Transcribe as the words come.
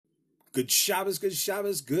Good Shabbos, good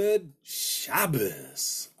Shabbos, good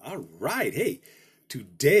Shabbos. All right. Hey,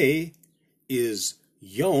 today is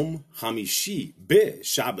Yom Hamishi Be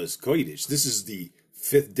Shabbos Kodesh. This is the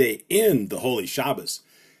fifth day in the Holy Shabbos.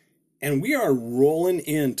 And we are rolling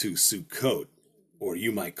into Sukkot, or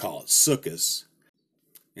you might call it Sukkot.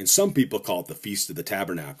 And some people call it the Feast of the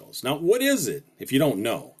Tabernacles. Now, what is it, if you don't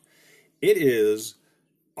know? It is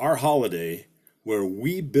our holiday where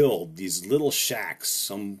we build these little shacks.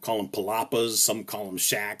 Some call them palapas, some call them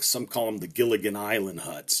shacks, some call them the Gilligan Island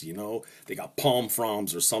huts, you know. They got palm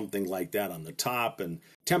fronds or something like that on the top and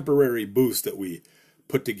temporary booths that we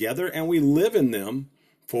put together, and we live in them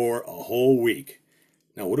for a whole week.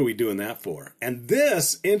 Now, what are we doing that for? And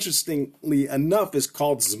this, interestingly enough, is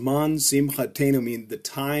called Zman Simchatenu, meaning the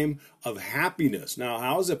time of happiness. Now,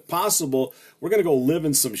 how is it possible we're going to go live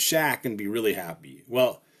in some shack and be really happy?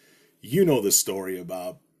 Well, you know the story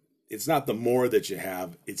about it's not the more that you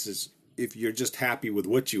have, it's just if you're just happy with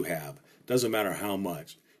what you have, doesn't matter how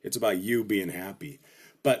much. It's about you being happy.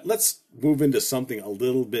 But let's move into something a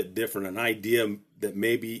little bit different, an idea that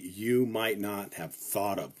maybe you might not have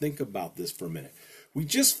thought of. Think about this for a minute. We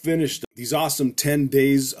just finished these awesome 10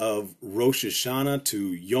 days of Rosh Hashanah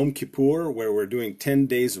to Yom Kippur, where we're doing 10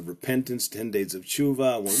 days of repentance, 10 days of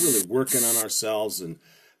tshuva, and we're really working on ourselves, and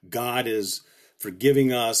God is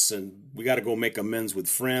forgiving us, and we got to go make amends with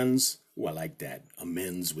friends. Oh, I like that.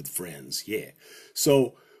 Amends with friends. Yeah.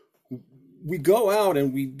 So we go out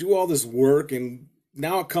and we do all this work, and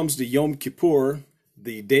now it comes to Yom Kippur,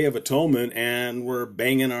 the Day of Atonement, and we're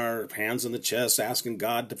banging our hands on the chest, asking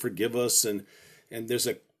God to forgive us. And there's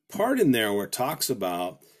a part in there where it talks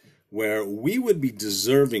about where we would be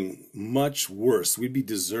deserving much worse. We'd be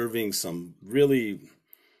deserving some really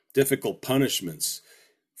difficult punishments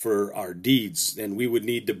for our deeds, and we would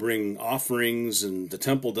need to bring offerings, and the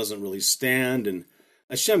temple doesn't really stand, and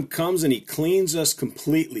Hashem comes and he cleans us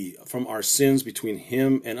completely from our sins between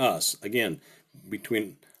him and us. Again,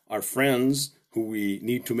 between our friends who we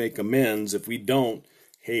need to make amends. If we don't,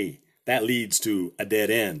 hey, that leads to a dead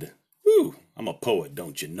end. Woo, I'm a poet,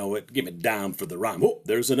 don't you know it? Give me down for the rhyme. Oh,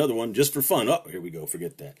 there's another one just for fun. Oh, here we go,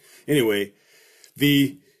 forget that. Anyway,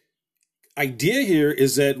 the idea here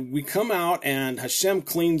is that we come out and Hashem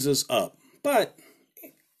cleans us up. But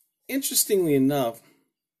interestingly enough,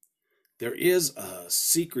 there is a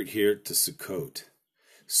secret here to Sukkot.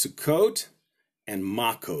 Sukkot and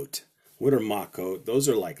Makot. What are Makot? Those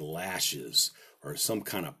are like lashes or some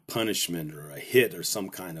kind of punishment or a hit or some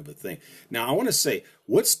kind of a thing. Now, I want to say,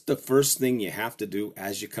 what's the first thing you have to do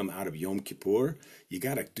as you come out of Yom Kippur? You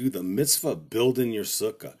got to do the mitzvah of building your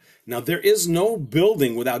sukkah. Now, there is no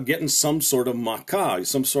building without getting some sort of makah,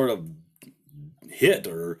 some sort of hit,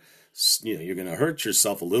 or you're going to hurt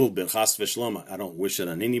yourself a little bit. Chas v'shalom. I don't wish it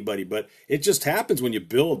on anybody, but it just happens when you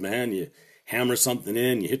build, man. You hammer something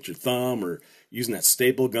in, you hit your thumb, or using that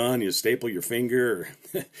staple gun, you staple your finger,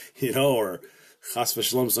 or, or chas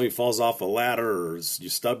v'shalom, somebody falls off a ladder, or you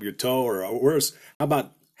stub your toe, or worse. How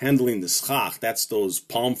about handling the schach? That's those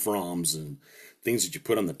palm fronds and things that you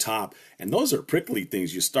put on the top. And those are prickly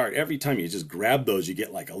things. You start, every time you just grab those, you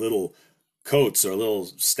get like a little coats or a little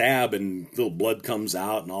stab, and little blood comes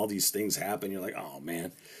out, and all these things happen. You're like, oh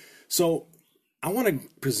man. So I want to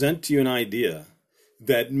present to you an idea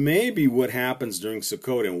that maybe what happens during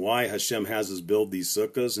Sukkot and why Hashem has us build these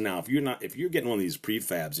sukkahs. Now, if you're getting one of these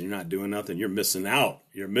prefabs and you're not doing nothing, you're missing out.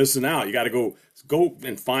 You're missing out. You got to go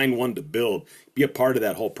and find one to build. Be a part of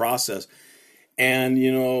that whole process. And,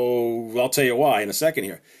 I'll tell you why in a second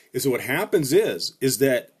here. Is what happens is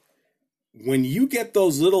that when you get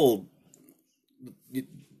those little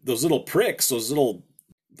pricks, those little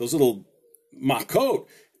makot,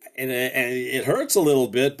 and it hurts a little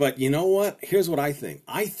bit, but you know what? Here's what I think.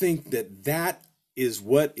 I think that is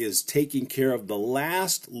what is taking care of the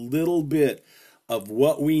last little bit of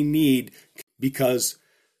what we need, because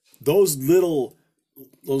those little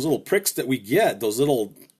pricks that we get, those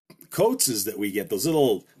little coatses that we get, those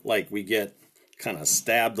little, like we get kind of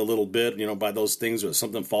stabbed a little bit, by those things, or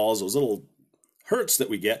something falls, those little hurts that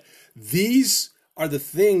we get. These are the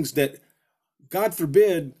things that, God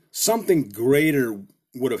forbid, something greater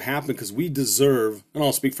would have happened, because we deserve, and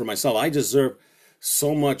I'll speak for myself, I deserve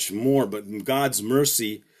so much more, but in God's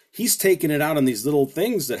mercy, he's taken it out on these little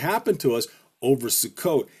things that happen to us over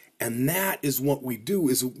Sukkot. And that is what we do,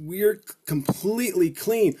 is we're completely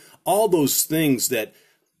clean. All those things that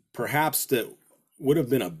perhaps that would have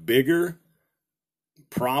been a bigger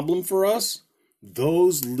problem for us,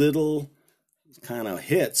 those little kind of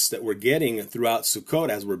hits that we're getting throughout Sukkot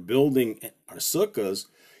as we're building our sukkahs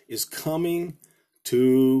is coming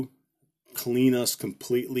to clean us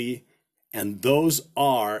completely And those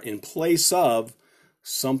are in place of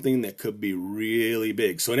something that could be really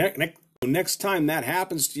big. So next time that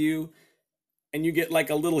happens to you and you get like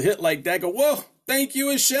a little hit like that, go, whoa, thank you,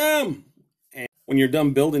 Hashem. And when you're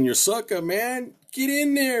done building your sukkah, man, get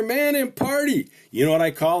in there, man, and party. You know what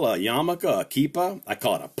I call a yarmulke, a kippah? I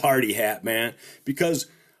call it a party hat, man. Because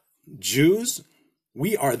Jews,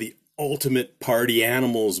 we are the ultimate party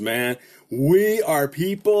animals, man. We are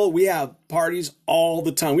people. We have parties all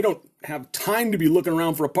the time. We don't have time to be looking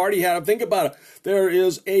around for a party hat. Think about it. There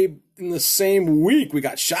is in the same week, we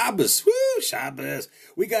got Shabbos. Woo, Shabbos.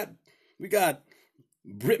 We got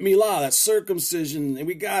Brit Milah, that's circumcision. And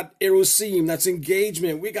we got Erusim, that's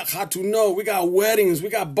engagement. We got Chatunot. We got weddings. We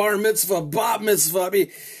got Bar Mitzvah, Bat Mitzvah. I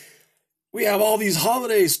mean, we have all these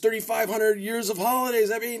holidays, 3,500 years of holidays.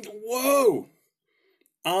 I mean, whoa.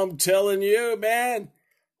 I'm telling you, man,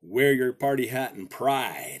 wear your party hat in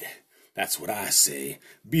pride. That's what I say.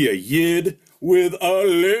 Be a yid with a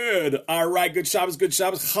lid. All right, good Shabbos,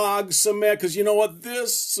 Chag Sameach, because you know what?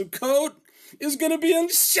 This Sukkot is going to be in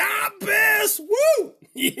Shabbos. Woo!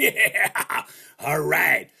 Yeah! All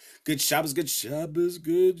right. Good Shabbos, good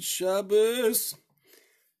Shabbos.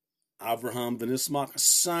 Avraham Venismach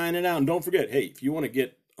signing out. And don't forget, hey, if you want to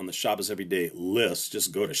get on the Shabbos Everyday list,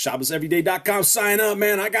 just go to ShabbosEveryday.com. Sign up,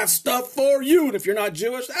 man. I got stuff for you. And if you're not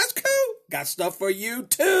Jewish, that's cool. Got stuff for you,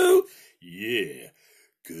 too. Yeah.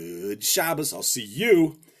 Good Shabbos. I'll see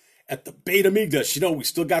you at the Beit HaMikdash. You know, we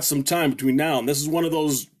still got some time between now. And this is one of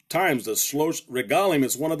those times, the Shlosh Regalim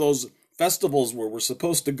is one of those festivals where we're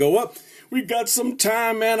supposed to go up. We got some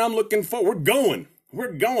time, man. I'm looking forward.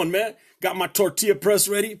 We're going, man. Got my tortilla press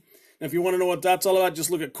ready. And if you want to know what that's all about,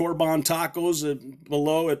 just look at Korban Tacos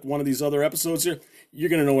below at one of these other episodes here. You're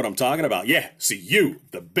going to know what I'm talking about. Yeah, see you,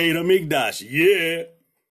 the Beit HaMikdash. Yeah.